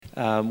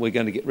We're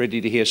going to get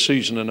ready to hear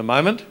Susan in a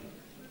moment.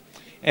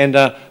 And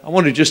I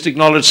want to just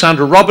acknowledge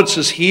Sandra Roberts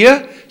is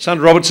here.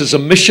 Sandra Roberts is a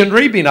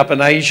missionary, been up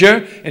in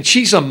Asia, and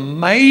she's an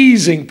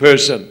amazing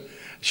person.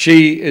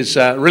 She is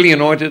really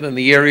anointed in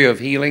the area of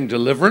healing,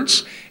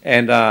 deliverance,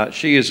 and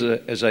she is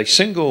as a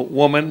single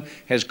woman,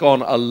 has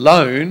gone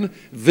alone,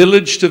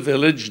 village to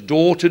village,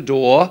 door to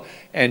door,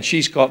 and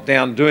she's got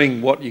down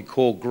doing what you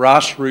call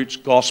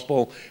grassroots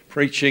gospel,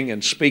 preaching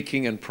and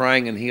speaking and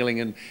praying and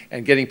healing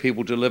and getting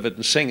people delivered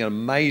and seeing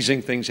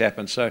amazing things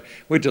happen. So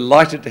we're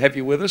delighted to have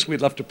you with us. We'd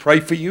love to pray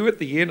for you at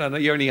the end. I know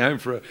you're only home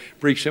for a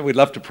brief time. We'd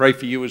love to pray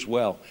for you as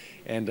well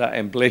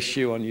and bless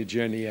you on your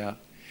journey out.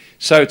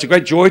 So it's a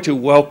great joy to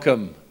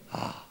welcome.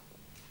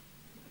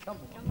 Come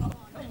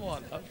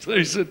on up,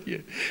 Susan. Yeah.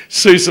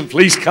 Susan,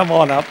 please come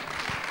on up.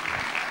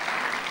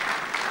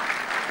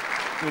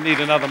 We need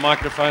another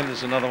microphone.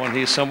 There's another one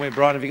here somewhere.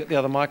 Brian, have you got the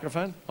other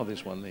microphone? Oh,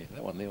 there's one there.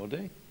 That one there will do.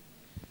 Here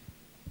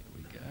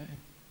we go.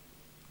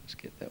 Let's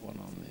get that one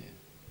on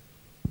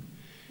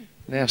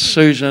there. Now,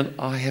 Susan,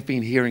 I have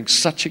been hearing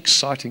such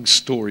exciting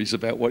stories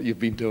about what you've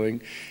been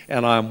doing,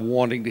 and I'm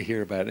wanting to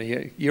hear about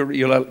it.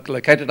 You're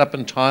located up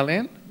in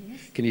Thailand?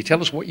 Can you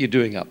tell us what you're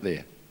doing up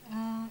there?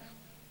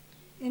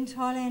 In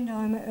Thailand,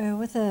 I'm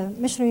with a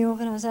missionary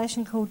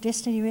organisation called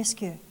Destiny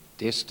Rescue.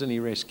 Destiny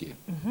Rescue.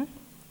 Mm-hmm.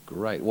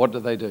 Great. What do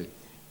they do?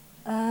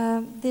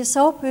 Their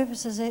sole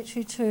purpose is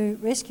actually to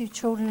rescue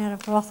children out of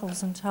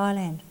brothels in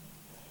Thailand.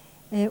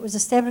 It was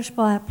established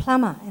by a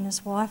plumber and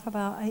his wife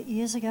about 8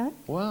 years ago.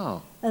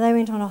 Wow. They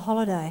went on a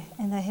holiday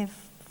and they have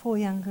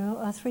three young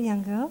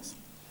girls.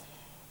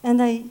 And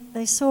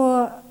they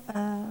saw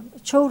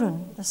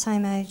children the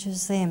same age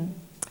as them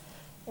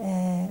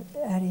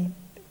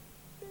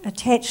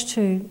attached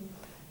to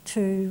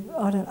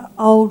I don't know,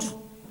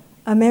 old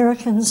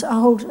Americans,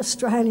 old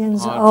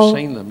Australians. I've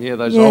seen them,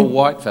 those old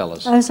white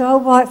fellas. Those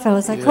old white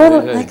fellas. They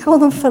call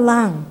them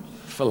Falang.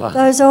 Falang.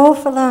 Those old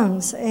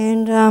Falungs.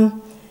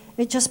 And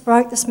it just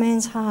broke this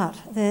man's heart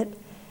that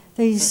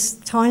these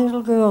tiny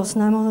little girls,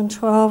 no more than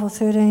 12 or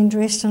 13,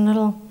 dressed in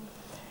little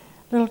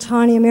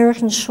tiny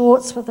American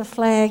shorts with a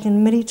flag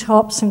and midi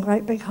tops and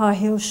great big high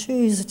heel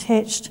shoes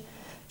attached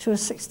to a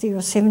 60 or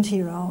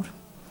 70-year-old.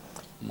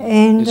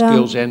 And there's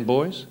girls and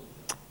boys?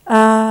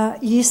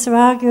 Yes, there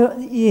are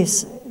girls.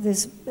 Yes,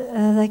 there's.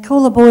 They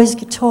call the boys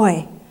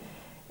Gatoi,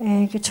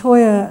 and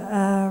Gatoi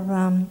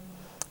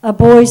are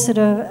boys that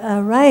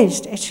are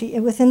raised actually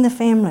within the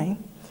family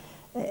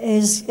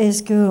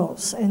as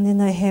girls, and then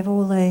they have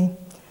all the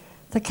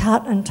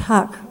cut and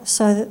tuck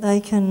so that they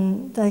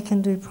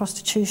can do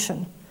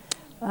prostitution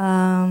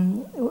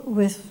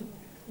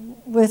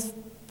with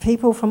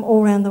people from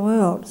all around the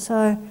world.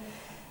 So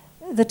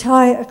the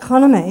Thai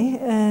economy,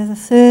 the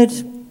third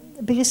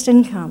biggest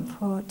income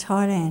for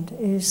Thailand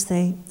is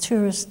the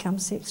tourist cum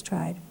sex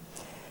trade.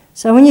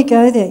 So when you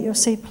go there, you'll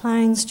see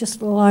planes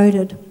just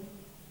loaded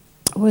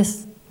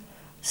with,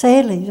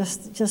 sadly,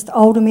 just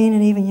older men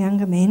and even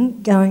younger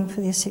men going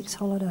for their sex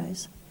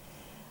holidays.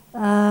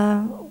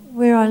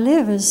 Where I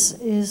live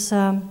is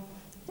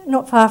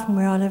not far from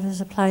where I live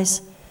is a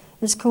place,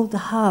 it's called The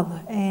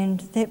Hub, and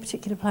that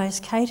particular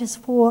place caters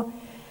for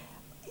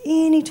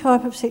any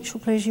type of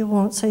sexual pleasure you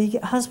want. So you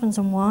get husbands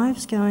and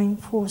wives going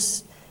for,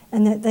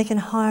 and that they can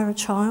hire a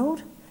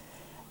child.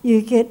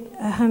 You get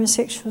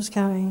homosexuals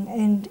going,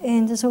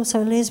 and there's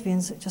also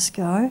lesbians that just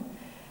go.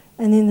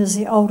 And then there's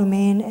the older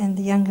men and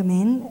the younger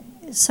men.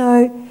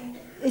 So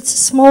it's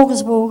a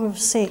smorgasbord of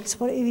sex,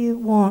 whatever you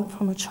want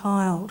from a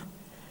child.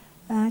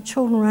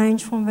 Children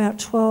range from about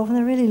 12, and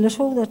they're really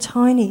little, they're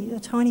tiny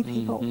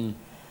people. Mm-hmm.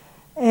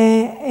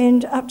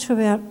 And up to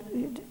about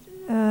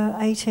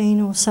 18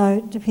 or so,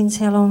 it depends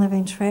how long they've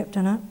been trapped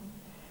in it.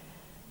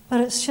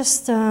 But it's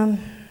just,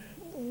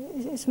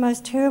 it's the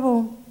most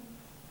terrible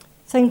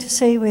thing to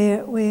see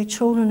where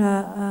children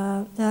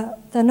are,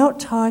 they're not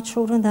Thai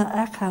children, they're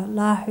Aka,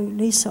 Lahu,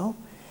 Liso.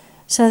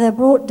 So they're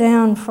brought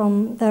down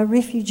they're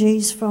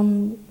refugees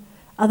from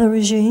other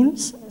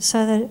regimes,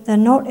 so that they're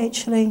not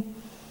actually,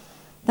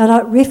 they're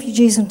like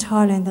refugees in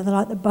Thailand, they're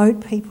like the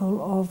boat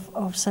people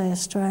of say,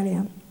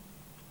 Australia.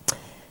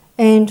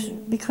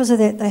 And because of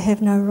that, they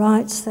have no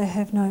rights, they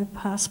have no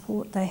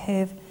passport, they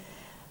have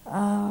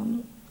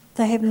no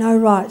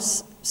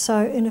rights.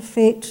 So in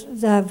effect,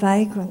 they're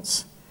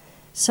vagrants.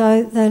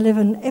 So they live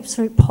in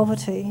absolute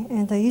poverty,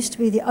 and they used to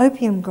be the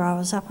opium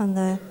growers up in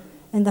the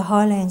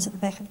highlands at the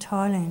back of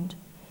Thailand.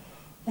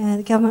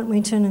 The government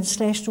went in and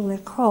slashed all their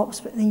crops,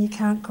 but then you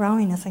can't grow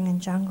anything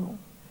in jungle.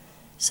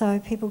 So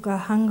people go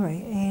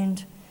hungry,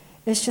 and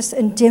it's just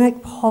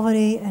endemic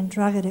poverty and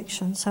drug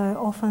addiction. So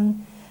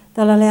often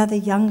they'll allow the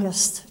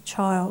youngest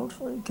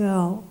child,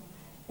 girl,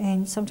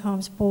 and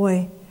sometimes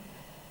boy.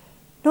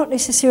 Not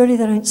necessarily,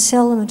 they don't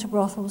sell them into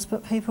brothels,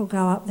 but people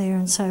go up there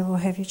and say, well,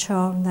 have your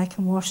child, and they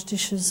can wash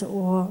dishes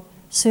or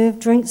serve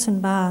drinks in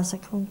bars, they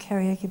call them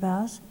karaoke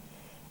bars,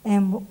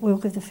 and we'll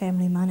give the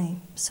family money.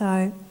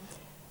 So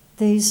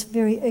these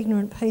very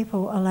ignorant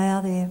people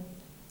allow their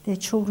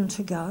children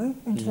to go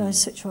into those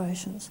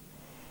situations.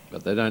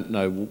 But they don't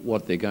know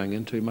what they're going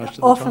into most of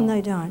the Often time?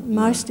 they don't.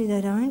 No. Mostly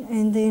they don't.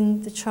 And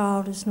then the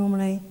child is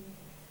normally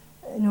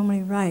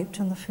raped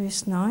on the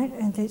first night,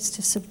 and that's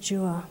to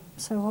subdue her.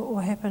 So what will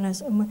happen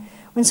is, when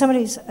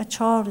a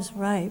child is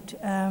raped,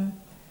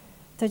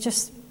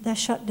 they're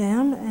shut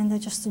down and they're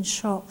just in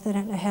shock. They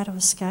don't know how to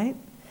escape.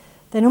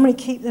 They normally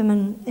keep them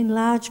in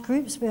large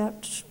groups,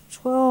 about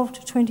 12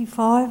 to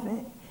 25,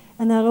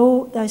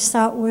 and they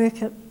start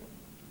work at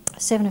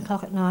 7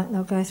 o'clock at night, and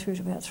they'll go through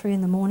to about 3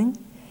 in the morning.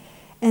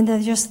 And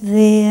they're just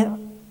there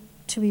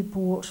to be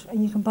bought.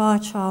 And you can buy a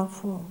child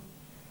for,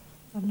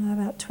 I don't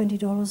know, about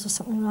 $20 or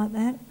something like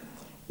that.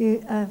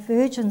 A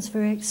virgin's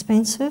very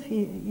expensive.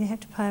 You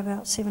have to pay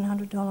about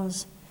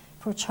 $700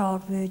 for a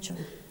child virgin.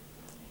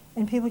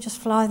 And people just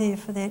fly there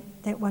for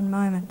that one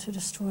moment to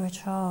destroy a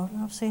child.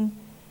 And I've seen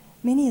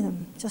many of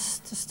them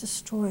just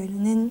destroyed.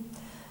 And then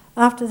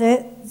after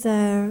that,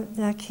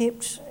 they're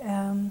kept,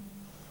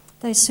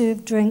 they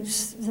serve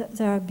drinks,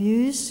 they're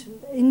abused.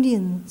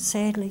 Indians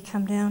sadly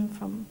come down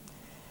from,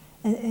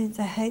 and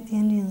they hate the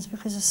Indians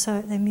because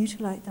they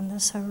mutilate them, they're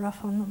so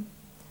rough on them.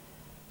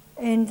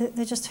 And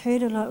they're just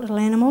herded like little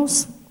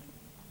animals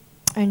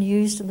and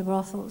used in the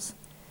brothels.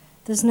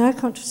 There's no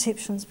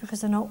contraceptions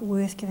because they're not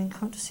worth giving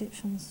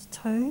contraceptions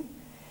to.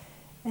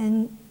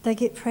 And they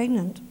get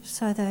pregnant,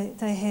 so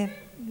they have,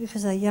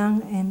 because they're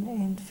young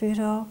and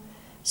fertile,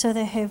 so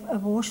they have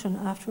abortion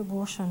after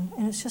abortion.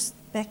 And it's just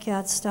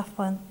backyard stuff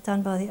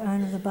done by the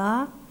owner of the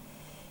bar.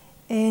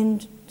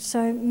 And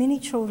so many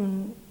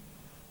children,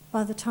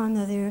 by the time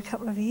they're there a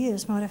couple of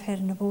years, might have had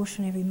an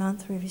abortion every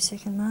month or every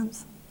second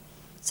month.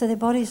 So their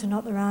bodies are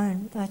not their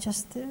own, they're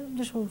just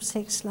little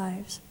sex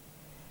slaves.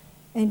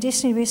 And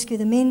Destiny Rescue,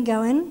 the men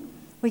go in.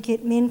 We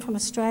get men from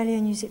Australia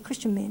and New Zealand,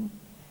 Christian men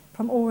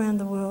from all around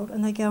the world,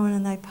 and they go in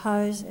and they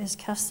pose as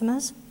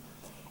customers.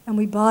 And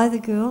we buy the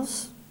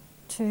girls,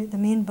 the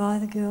men buy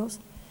the girls,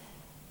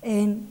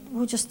 and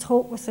we'll just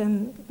talk with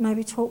them,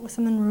 maybe talk with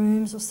them in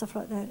rooms or stuff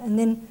like that, and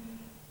then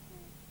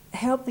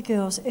help the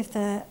girls if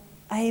they're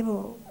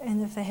able and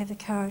if they have the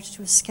courage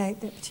to escape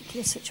that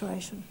particular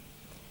situation.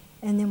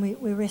 And then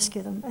we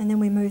rescue them, and then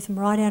we move them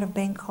right out of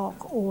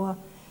Bangkok or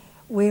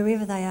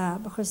wherever they are,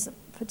 because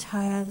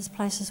Pattaya, there's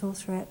places all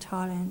throughout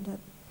Thailand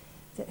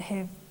that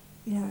have,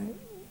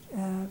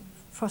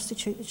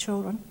 prostitute the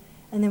children,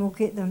 and then we'll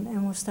get them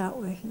and we'll start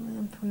working with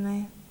them from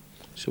there.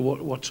 So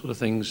what sort of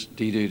things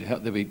do you do to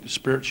help? There'd be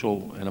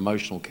spiritual and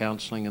emotional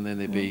counselling, and then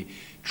there'd be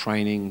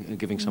training and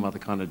giving some other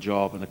kind of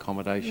job and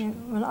accommodation?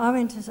 Yeah. Well, I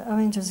went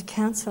as a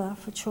counsellor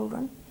for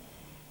children,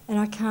 and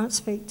I can't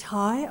speak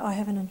Thai. I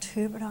have an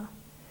interpreter.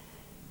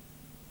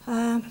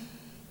 I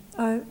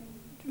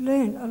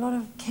learned a lot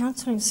of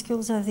counselling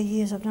skills over the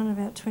years. I've done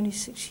about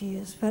 26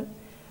 years. But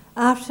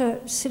after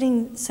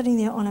sitting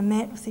there on a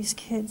mat with these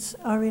kids,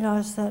 I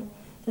realised that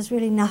there's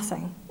really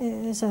nothing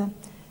as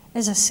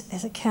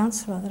a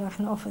counsellor that I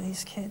can offer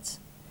these kids.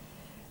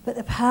 But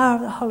the power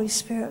of the Holy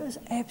Spirit is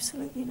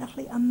absolutely,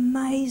 utterly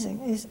amazing.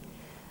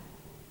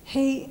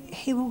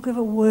 He will give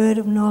a word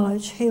of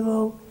knowledge. He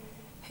will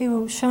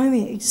show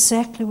me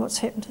exactly what's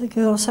happened to the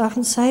girl. So I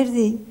can say to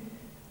the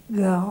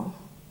girl,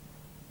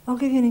 I'll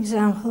give you an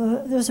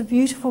example. There was a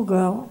beautiful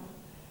girl,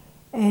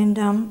 and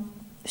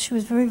she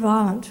was very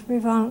violent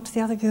to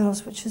the other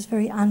girls, which is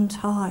very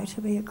un-Thai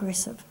to be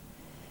aggressive.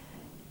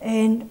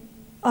 And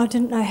I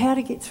didn't know how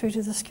to get through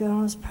to this girl.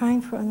 I was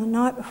praying for her, and the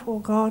night before,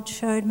 God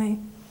showed me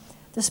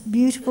this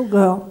beautiful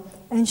girl,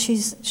 and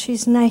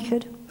she's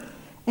naked,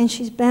 and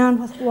she's bound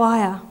with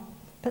wire,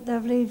 but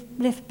they've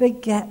left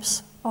big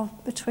gaps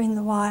between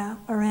the wire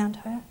around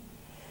her.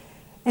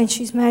 And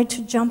she's made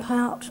to jump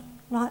out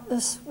like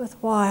this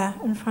with wire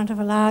in front of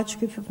a large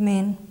group of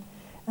men,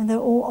 and they're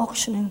all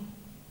auctioning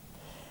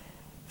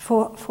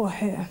for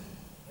her.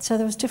 So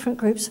there was different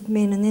groups of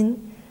men, and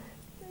then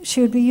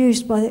she would be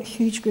used by that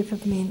huge group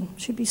of men.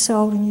 She'd be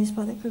sold and used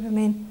by that group of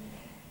men.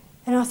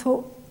 And I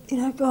thought,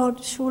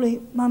 God,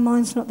 surely my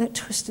mind's not that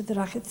twisted that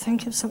I could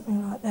think of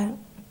something like that.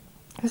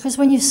 Because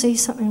when you see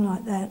something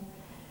like that,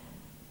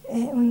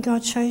 when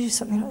God shows you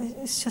something like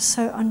that, it's just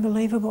so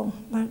unbelievable.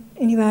 But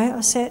anyway,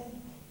 I sat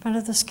in front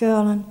of this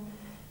girl and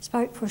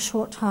spoke for a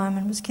short time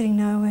and was getting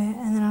nowhere.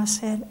 And then I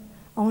said,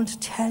 I want to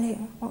tell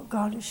you what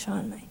God has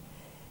shown me.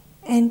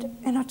 And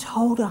I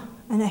told her,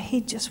 and her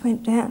head just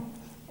went down,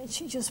 and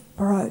she just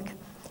broke.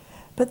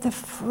 But the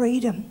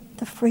freedom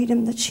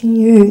that she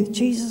knew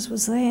Jesus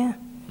was there.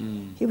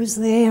 He was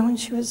there when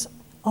she was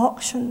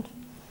auctioned.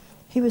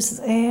 He was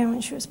there when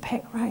she was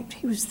pack raped.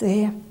 He was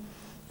there.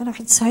 And I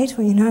could say to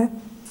her,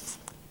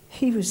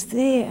 he was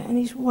there, and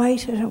he's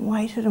waited and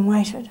waited and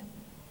waited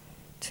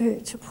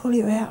to pull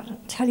you out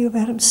and tell you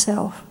about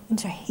himself and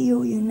to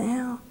heal you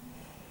now.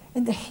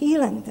 And the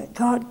healing that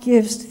God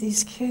gives to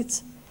these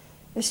kids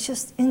is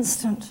just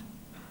instant.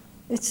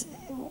 It's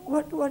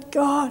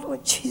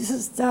what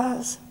Jesus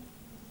does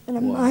in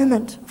a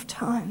moment of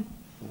time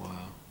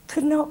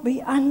could not be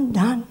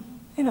undone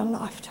in a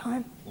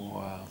lifetime.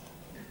 Wow.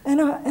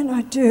 And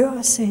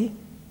I see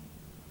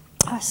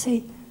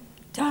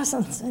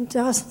dozens and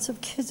dozens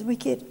of kids. We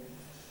get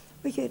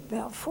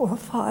about 4 or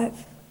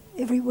 5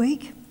 every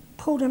week,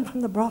 pulled in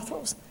from the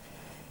brothels.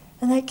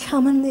 And they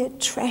come in their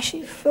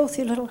trashy,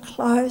 filthy little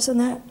clothes,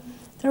 and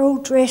they're all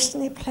dressed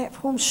in their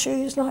platform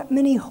shoes like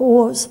mini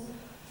whores.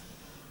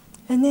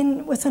 And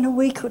then within a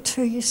week or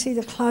two, you see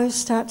the clothes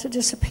start to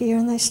disappear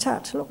and they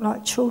start to look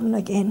like children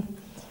again.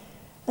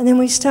 And then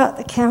we start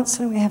the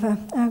counselling. We have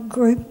a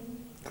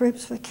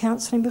groups for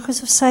counselling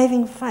because of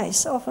saving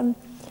face. Often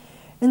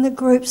in the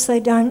groups they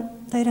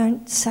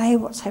don't say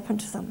what's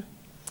happened to them.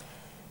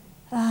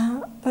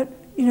 But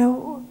you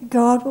know,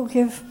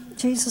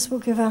 Jesus will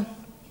give a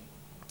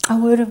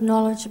word of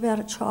knowledge about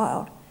a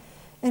child,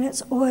 and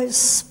it's always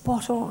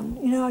spot on.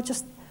 You know,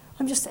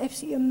 I'm just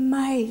absolutely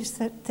amazed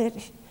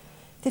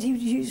that he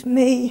would use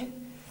me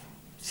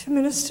to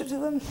minister to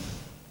them.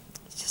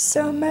 It's just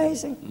so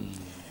amazing.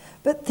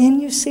 But then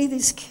you see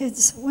these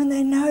kids, when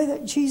they know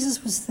that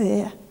Jesus was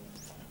there,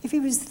 if he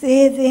was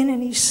there then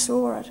and he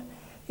saw it,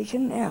 he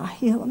can now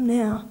heal them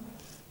now.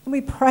 And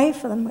we pray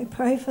for them, we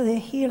pray for their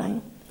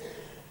healing.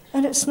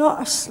 And it's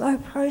not a slow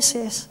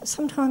process.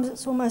 Sometimes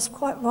it's almost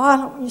quite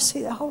violent when you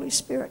see the Holy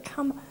Spirit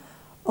come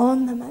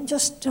on them and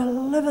just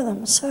deliver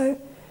them so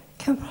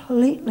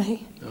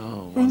completely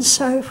and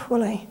so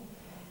fully.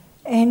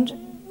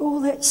 And all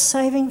that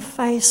saving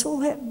face, all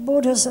that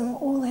Buddhism,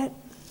 all that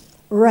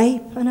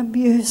rape and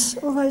abuse,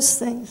 all those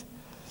things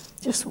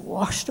just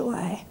washed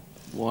away.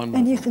 Wonderful.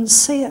 And you can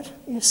see it.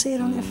 You see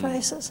it on their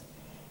faces.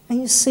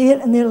 And you see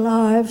it in their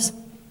lives.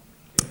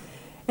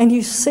 And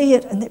you see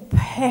it in their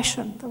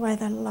passion, the way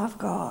they love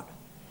God.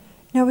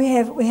 You know,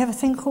 we have a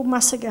thing called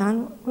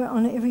Masagan. We're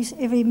on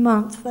every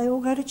month. They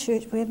all go to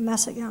church. We have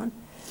Masagan.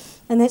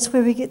 And that's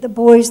where we get the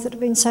boys that have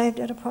been saved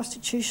out of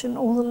prostitution,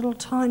 all the little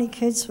tiny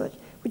kids,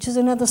 which is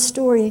another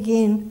story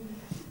again.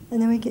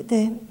 And then we get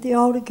the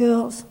older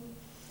girls.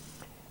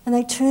 And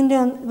they turn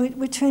down,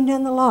 we turn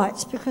down the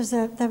lights because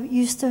they're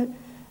used to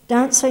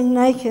dancing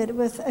naked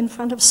in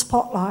front of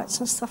spotlights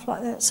and stuff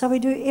like that. So we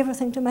do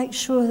everything to make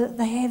sure that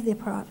they have their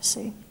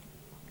privacy.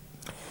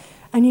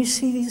 And you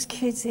see these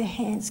kids, their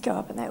hands go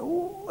up and they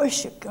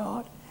worship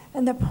God.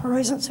 And the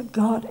presence of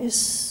God is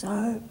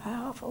so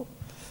powerful.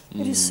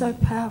 It is so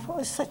powerful.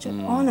 It's such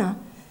an honour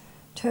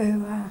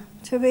to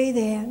be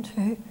there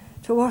and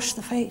to wash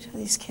the feet of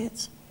these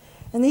kids.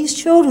 And these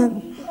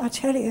children, I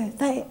tell you,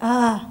 they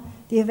are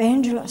the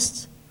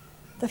evangelists,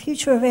 the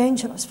future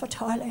evangelists for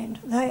Thailand.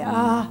 They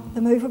are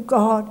the move of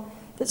God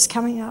that's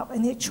coming up,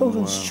 and their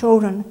children's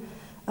children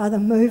are the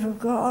move of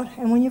God.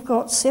 And when you've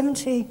got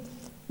 70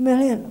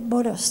 million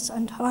Buddhists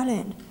in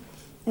Thailand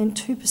and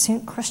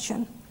 2%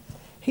 Christian,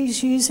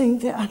 he's using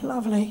the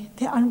unlovely,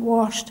 the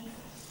unwashed,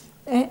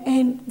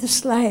 and the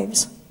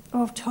slaves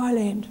of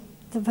Thailand,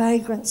 the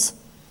vagrants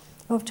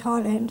of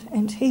Thailand,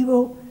 and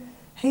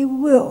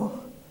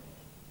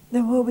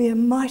there will be a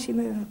mighty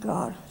move of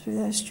God through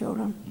those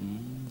children.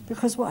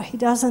 Because what he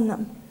does in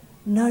them,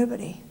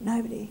 nobody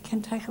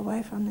can take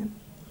away from them.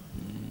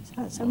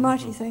 So it's a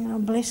mighty thing, and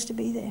I'm blessed to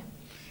be there.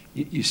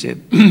 You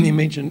said, you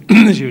mentioned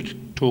as you were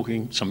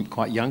talking, some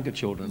quite younger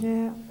children.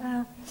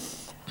 Yeah.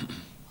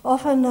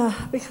 Often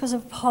because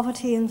of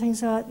poverty and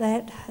things like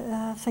that,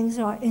 things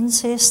like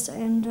incest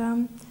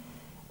and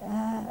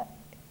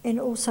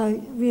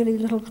also really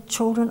little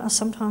children are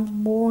sometimes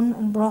born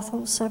in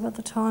brothels, so by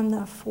the time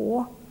they're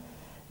 4,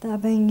 they're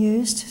being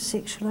used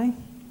sexually.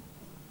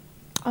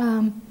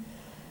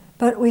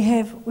 But we do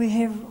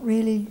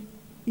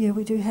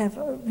have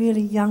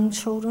really young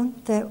children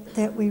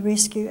that we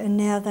rescue, and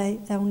now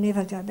they'll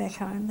never go back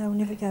home. They'll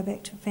never go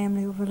back to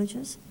family or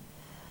villages.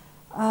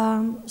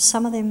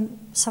 Some of them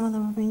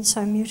have been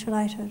so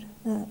mutilated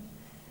that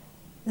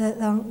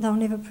they'll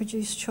never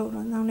produce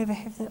children. They'll never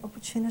have that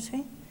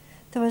opportunity.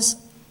 There was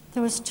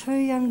 2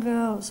 young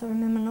girls I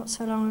remember not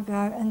so long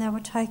ago, and they were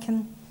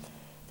taken.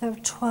 They were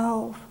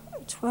 12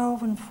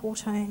 and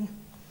 14.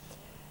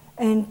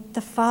 And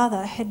the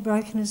father had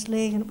broken his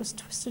leg and it was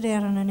twisted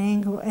out on an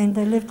angle, and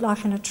they lived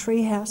like in a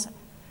treehouse.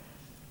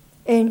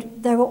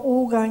 And they were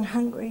all going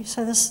hungry.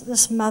 So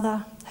this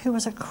mother, who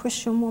was a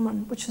Christian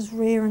woman, which is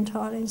rare in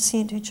Thailand,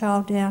 sent her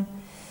child down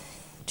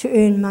to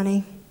earn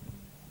money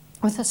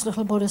with this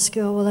little Buddhist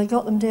girl. Well, they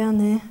got them down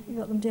there,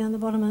 the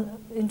bottom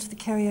into the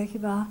karaoke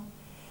bar.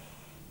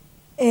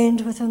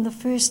 And within the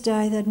first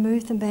day, they'd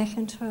moved them back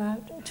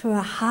into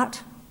a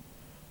hut,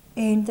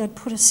 and they'd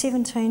put a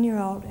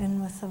 17-year-old in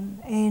with them,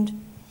 and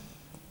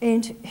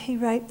he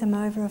raped them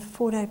over a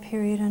 4-day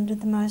period and did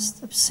the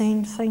most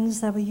obscene things.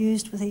 They were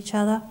used with each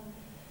other,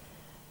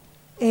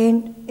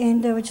 and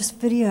they were just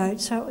videoed.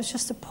 So it was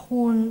just it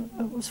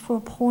was for a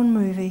porn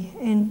movie.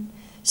 And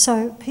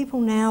so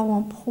people now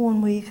want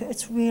porn where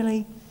it's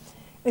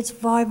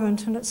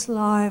vibrant and it's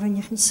live, and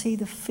you can see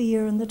the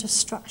fear and the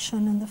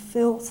destruction and the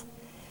filth,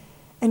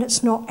 and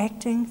it's not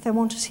acting. They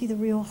want to see the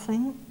real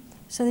thing.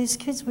 So these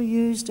kids were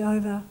used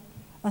over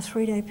a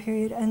 3-day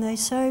period, and they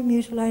so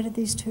mutilated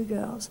these 2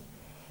 girls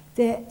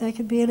that they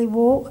could barely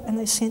walk, and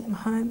they sent them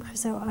home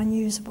because they were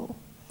unusable,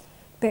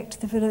 back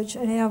to the village.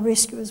 And our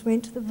rescuers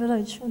went to the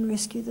village and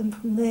rescued them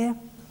from there.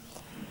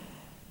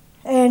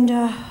 And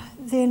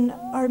then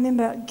I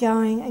remember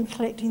going and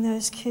collecting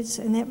those kids,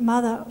 and that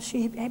mother,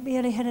 she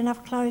barely had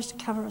enough clothes to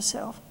cover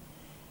herself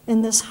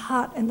in this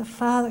hut, and the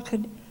father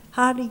could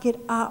hardly get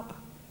up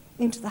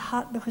into the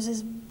hut because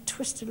his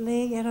twisted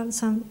leg out on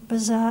some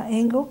bizarre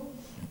angle.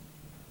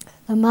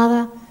 The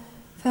mother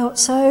felt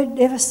so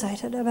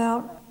devastated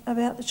about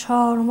the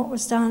child and what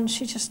was done.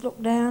 She just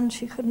looked down.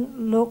 She couldn't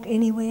look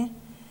anywhere.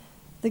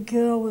 The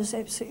girl was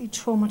absolutely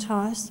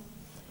traumatised.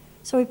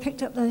 So we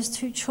picked up those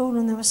two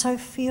children. They were so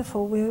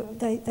fearful.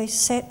 They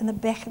sat in the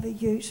back of a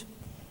ute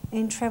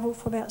and travelled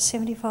for about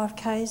 75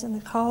 k's in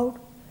the cold.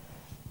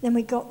 Then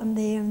we got them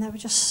there, and they were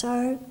just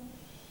so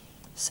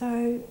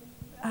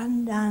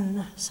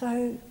undone,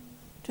 so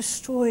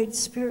destroyed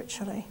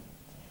spiritually.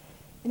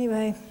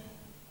 Anyway,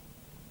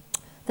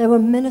 they were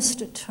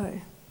ministered to.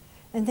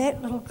 And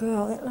that little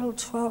girl, that little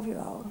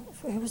 12-year-old,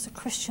 who was a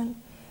Christian,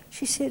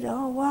 she said,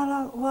 "Oh,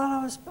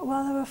 while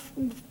they were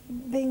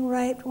being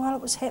raped, while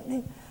it was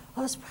happening,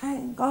 I was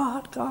praying,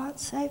 God,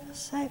 save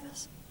us, save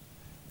us."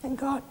 And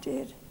God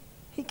did.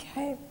 He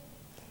came.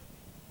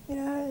 You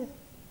know,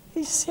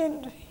 He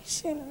sent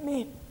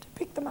men to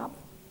pick them up,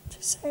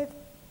 to save them.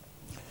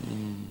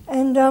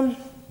 And the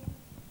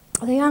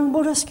young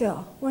Buddhist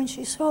girl, when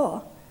she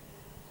saw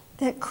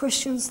that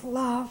Christians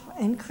love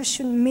and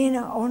Christian men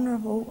are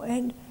honourable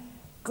and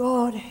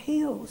God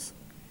heals,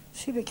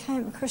 she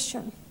became a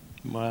Christian.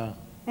 Wow.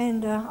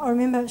 And I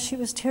remember she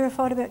was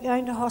terrified about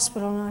going to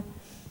hospital, and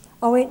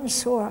I went and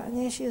saw her, and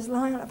there she is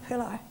lying on a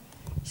pillow.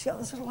 She got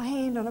this little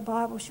hand on a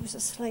Bible. She was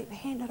asleep,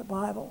 hand on a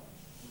Bible.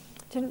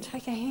 Didn't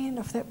take her hand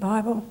off that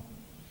Bible.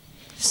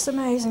 Just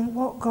amazing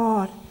what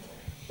God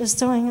is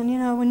doing. And you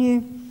know, when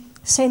you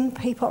send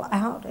people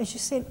out, as you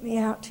sent me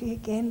out to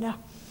Uganda,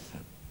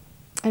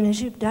 and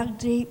as you've dug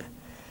deep,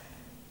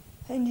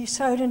 and you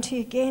sowed into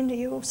Uganda,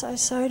 you also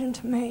sowed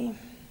into me.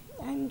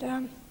 And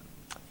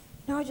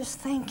I just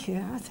thank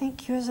you. I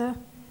thank you as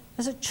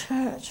a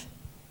church.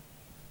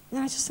 And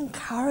I just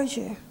encourage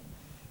you.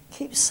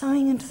 Keep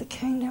sowing into the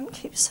kingdom.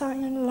 Keep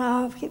sowing in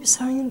love. Keep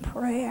sowing in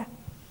prayer.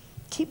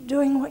 Keep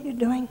doing what you're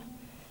doing,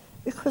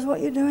 because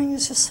what you're doing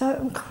is just so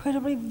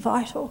incredibly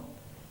vital.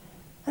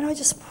 And I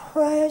just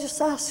pray, I just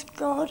ask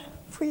God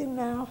for you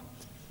now,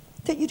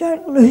 that you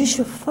don't lose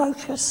your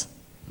focus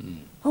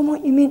on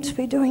what you're meant to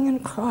be doing in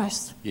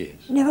Christ. Yes.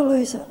 Never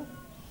lose it.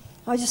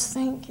 I just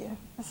thank you.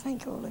 I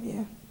thank all of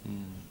you.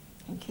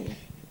 Thank you.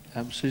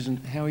 Susan,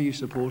 how are you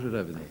supported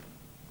over there?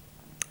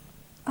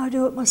 I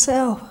do it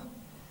myself.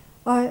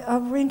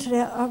 I've rented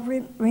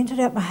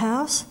out my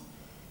house,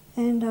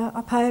 and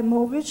I pay a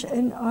mortgage,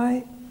 and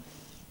I've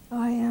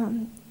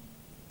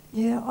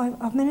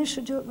managed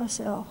to do it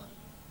myself.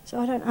 So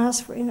I don't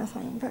ask for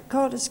anything, but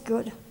God is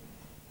good,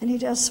 and He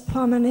does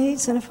supply my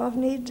needs, and if I've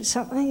needed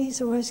something,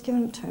 He's always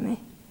given it to me.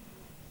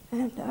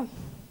 And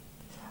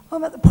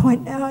I'm at the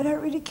point now I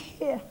don't really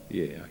care.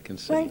 Yeah, I can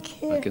see. I don't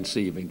care. I can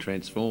see you've been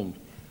transformed.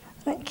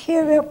 I don't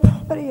care about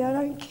property. I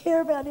don't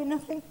care about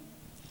anything.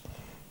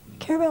 I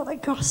care about the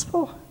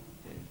gospel,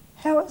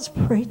 how it's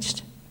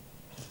preached,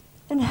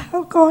 and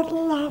how God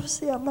loves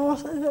the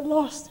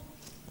lost,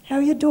 how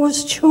He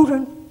adores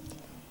children,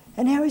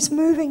 and how He's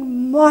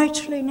moving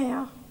mightily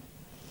now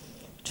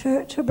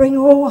to bring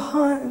all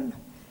home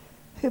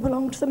who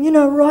belong to them. You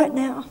know, right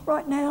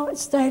now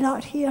it's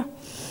daylight here.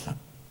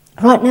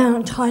 Right now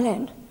in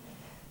Thailand,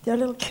 there are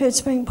little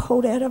kids being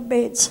pulled out of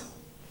beds.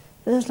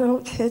 There's little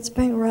kids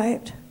being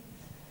raped.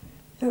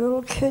 There are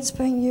little kids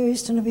being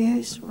used and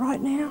abused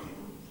right now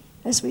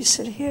as we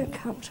sit here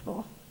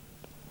comfortable.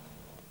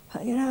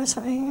 But you know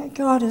something,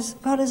 God is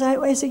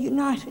always a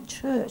united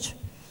church.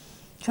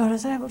 God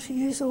is able to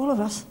use all of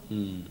us,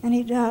 and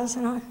He does,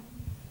 and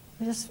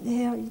He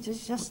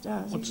just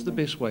does. What's the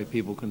best way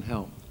people can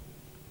help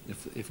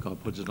if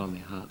God puts it on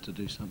their heart to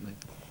do something?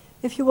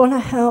 If you want to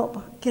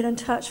help, get in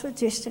touch with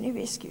Destiny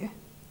Rescue.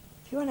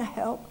 If you want to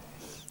help,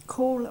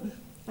 call them.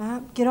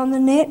 Get on the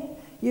net.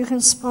 You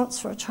can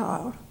sponsor a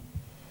child.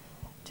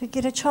 To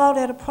get a child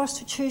out of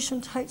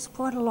prostitution takes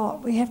quite a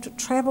lot. We have to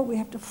travel, we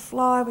have to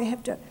fly,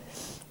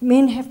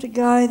 men have to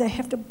go, they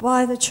have to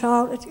buy the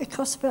child. It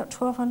costs about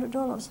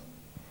 $1,200.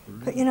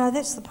 Really? But you know,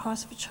 that's the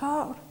price of a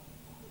child.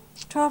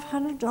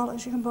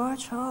 $1,200 you can buy a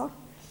child.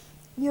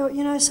 You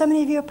know, so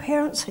many of you are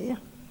parents here.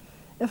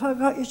 If I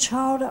got your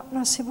child up and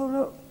I said, well,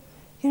 look,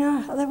 you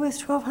know, are they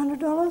worth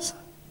 $1,200?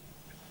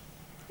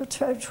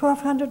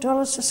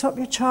 $1,200 to stop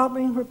your child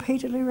being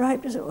repeatedly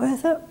raped, is it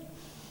worth it?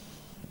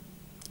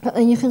 But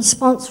then you can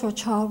sponsor a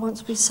child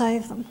once we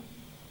save them.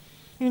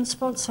 You can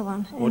sponsor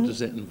one. What does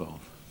that involve?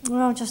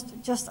 Well,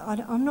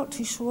 I'm not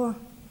too sure.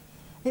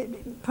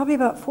 Probably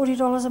about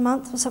 $40 a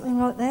month or something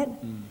like that.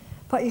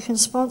 But you can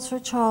sponsor a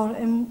child,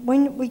 and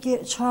when we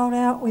get a child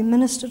out, we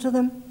minister to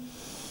them.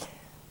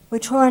 We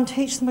try and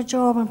teach them a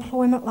job,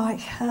 employment,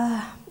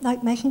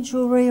 like making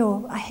jewellery,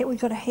 or we've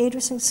got a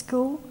hairdressing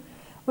school.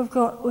 We've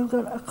got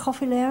a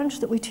coffee lounge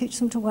that we teach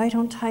them to wait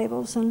on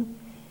tables and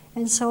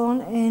so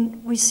on.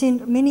 And we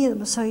send, many of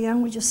them are so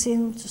young, we just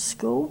send them to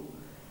school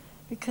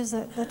because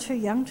they're too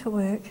young to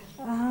work.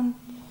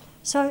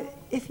 So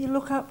if you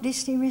look up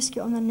Destiny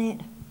Rescue on the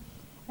net,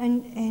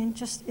 And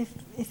just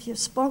if you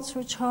sponsor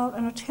a child,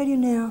 and I tell you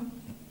now,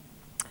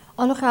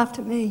 I look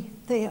after me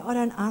there. I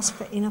don't ask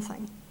for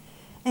anything.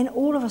 And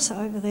all of us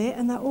are over there,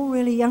 and they're all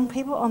really young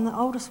people. I'm the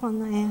oldest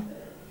one there.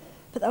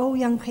 But they're all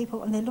young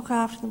people, and they look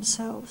after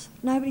themselves.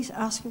 Nobody's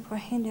asking for a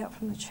handout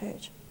from the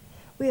church.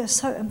 We are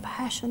so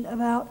impassioned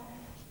about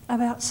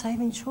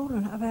saving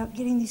children, about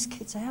getting these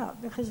kids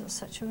out, because it's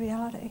such a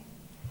reality.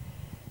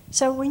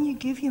 So when you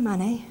give your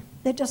money,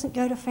 that doesn't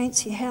go to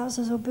fancy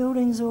houses or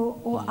buildings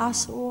or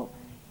us or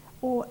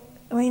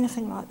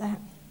anything like that.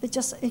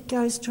 It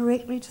goes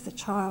directly to the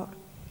child.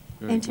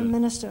 Very and to good.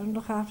 minister and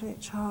look after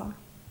that child.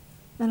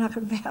 And I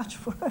can vouch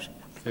for it.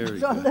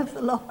 Very I good. live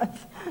the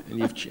life.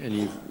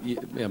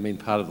 I mean,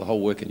 part of the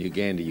whole work in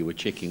Uganda, you were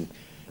checking,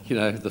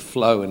 the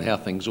flow and how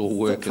things all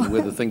work and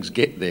whether things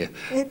get there,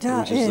 It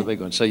does, which is yeah. the big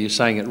one. So you're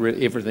saying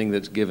everything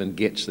that's given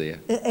gets there.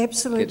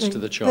 Absolutely. Gets to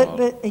the child.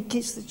 But it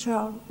gets the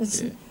child.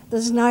 Yeah.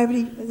 There's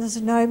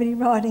nobody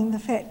riding the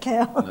fat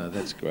cow. No,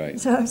 that's great.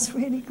 So it's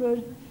really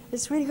good.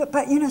 It's really good.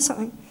 But you know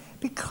something?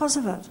 Because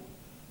of it,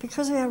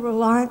 because our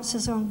reliance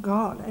is on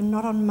God and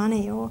not on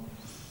money or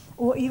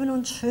even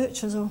on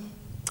churches, or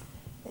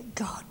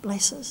God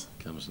blesses.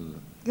 Comes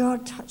in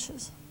God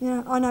touches.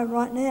 I know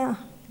right now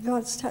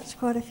God's touched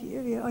quite a few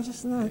of you. I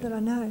just know that I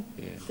know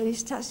that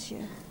He's touched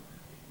you.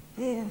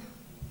 Yeah,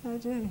 I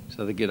do.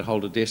 So they get a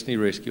hold of Destiny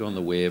Rescue on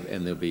the web,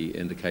 and there'll be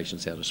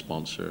indications how to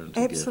sponsor and to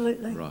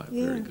Absolutely. give. Right,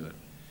 Yeah. very good.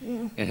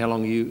 Yeah. And how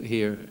long are you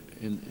here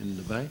in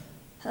the Bay?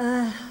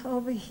 I'll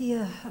be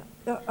here.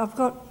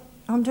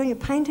 I'm doing a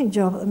painting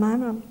job at the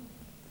moment.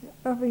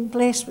 I've been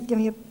blessed with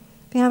being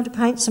able to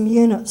paint some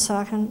units so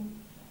I can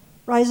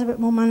raise a bit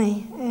more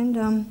money. And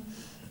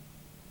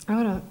I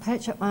want to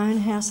patch up my own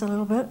house a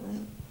little bit,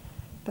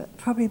 but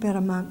probably about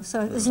a month.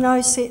 So there's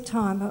no set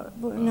time. But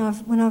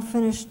when I've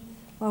finished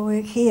my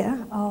work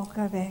here, I'll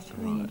go back.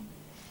 Right.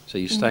 So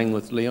you're staying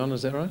with Leon,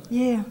 is that right?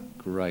 Yeah.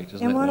 Great,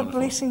 isn't And that what wonderful?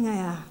 a blessing they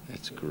are.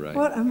 That's great.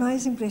 What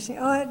amazing blessing.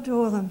 I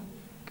adore them.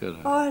 Good.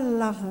 I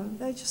love them.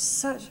 They're just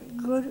such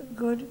good,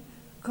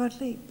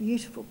 godly,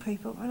 beautiful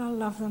people, and I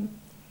love them.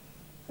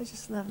 I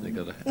just love them.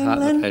 They've got a And heart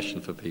and Lynn, a passion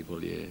for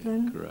people, yeah.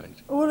 Lynn,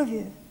 Great. all of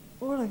you.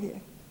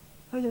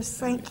 I just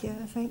thank you.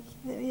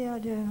 Yeah, I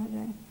do.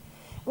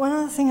 One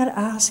other thing I'd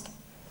ask,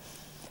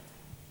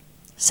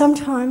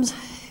 sometimes,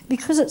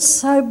 because it's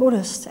so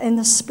Buddhist and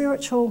the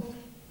spiritual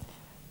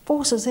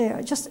forces there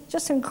are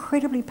just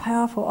incredibly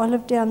powerful. I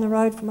live down the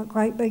road from a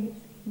great big,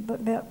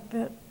 about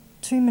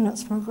 2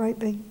 minutes from a great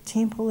big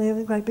temple there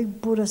with a great big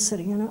Buddha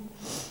sitting in it.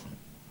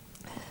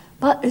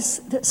 But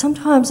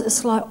sometimes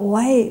it's like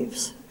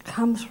waves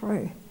come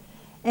through.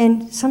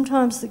 And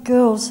sometimes the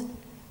girls,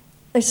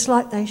 it's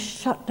like they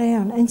shut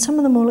down. And some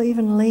of them will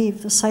even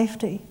leave the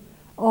safety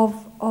of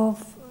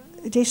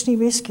Destiny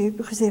Rescue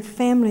because their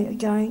family are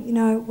going,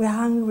 we're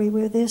hungry,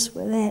 we're this,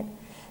 we're that.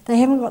 They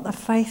haven't got the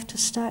faith to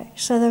stay.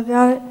 So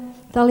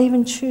they'll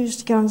even choose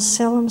to go and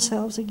sell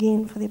themselves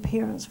again for their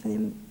parents, for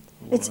them.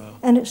 Wow.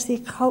 And it's their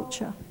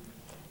culture.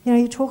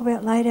 You talk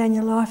about lay down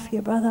your life for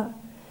your brother.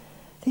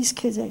 These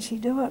kids actually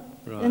do it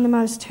in the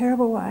most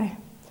terrible way.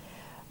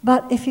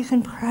 But if you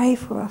can pray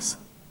for us.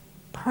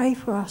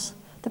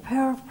 The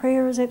power of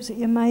prayer is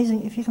absolutely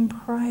amazing. If you can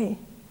pray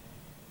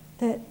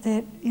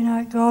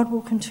that God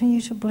will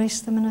continue to bless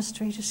the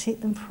ministry, to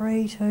set them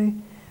free,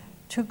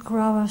 to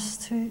grow us,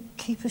 to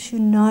keep us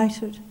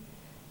united.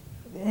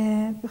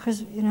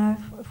 Because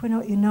if we're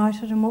not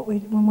united in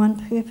in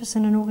one purpose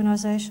in an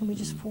organisation, we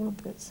just fall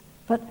to bits.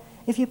 But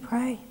if you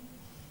pray,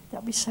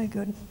 that'll be so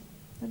good.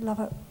 I'd love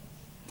it.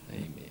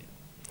 Amen.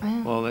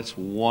 Yeah. Well, that's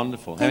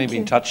wonderful. Thank Having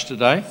been you. touched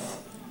today,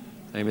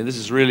 amen. This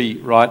is really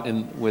right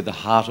in where the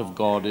heart of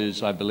God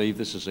is. I believe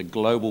this is a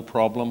global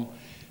problem.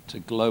 It's a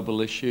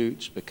global issue.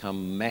 It's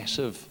become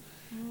massive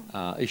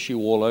issue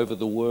all over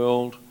the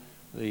world.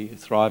 The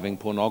thriving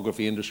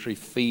pornography industry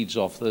feeds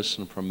off this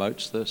and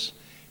promotes this.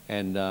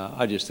 And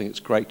I just think it's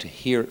great to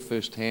hear it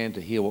firsthand,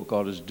 to hear what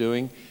God is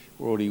doing.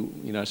 We're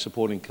already,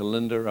 supporting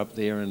Kalinda up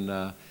there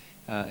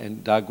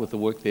and Doug with the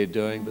work they're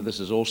doing. But this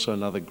is also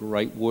another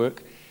great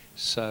work.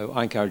 So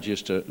I encourage you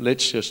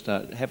let's just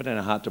have it in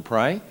our heart to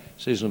pray.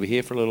 Susan will be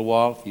here for a little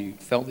while. If you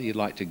felt that you'd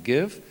like to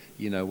give,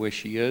 you know where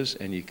she is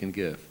and you can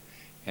give.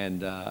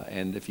 And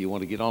if you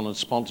want to get on in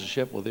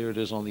sponsorship, well, there it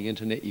is on the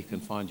internet. You can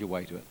find your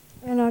way to it.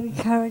 And I'd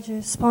encourage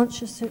you,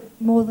 sponsorship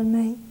more than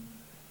me.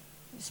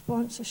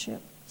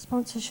 Sponsorship.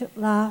 Sponsorship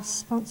lasts.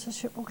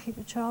 Sponsorship will keep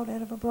a child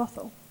out of a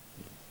brothel.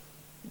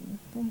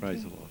 Thank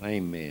Praise you. the Lord.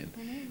 Amen.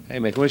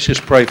 Amen. Let's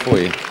just pray for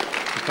you.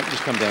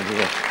 Just come down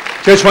here.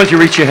 Church, once you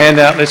reach your hand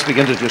out, let's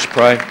begin to just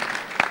pray.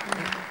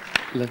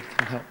 Lynn,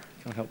 can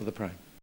I help with the praying?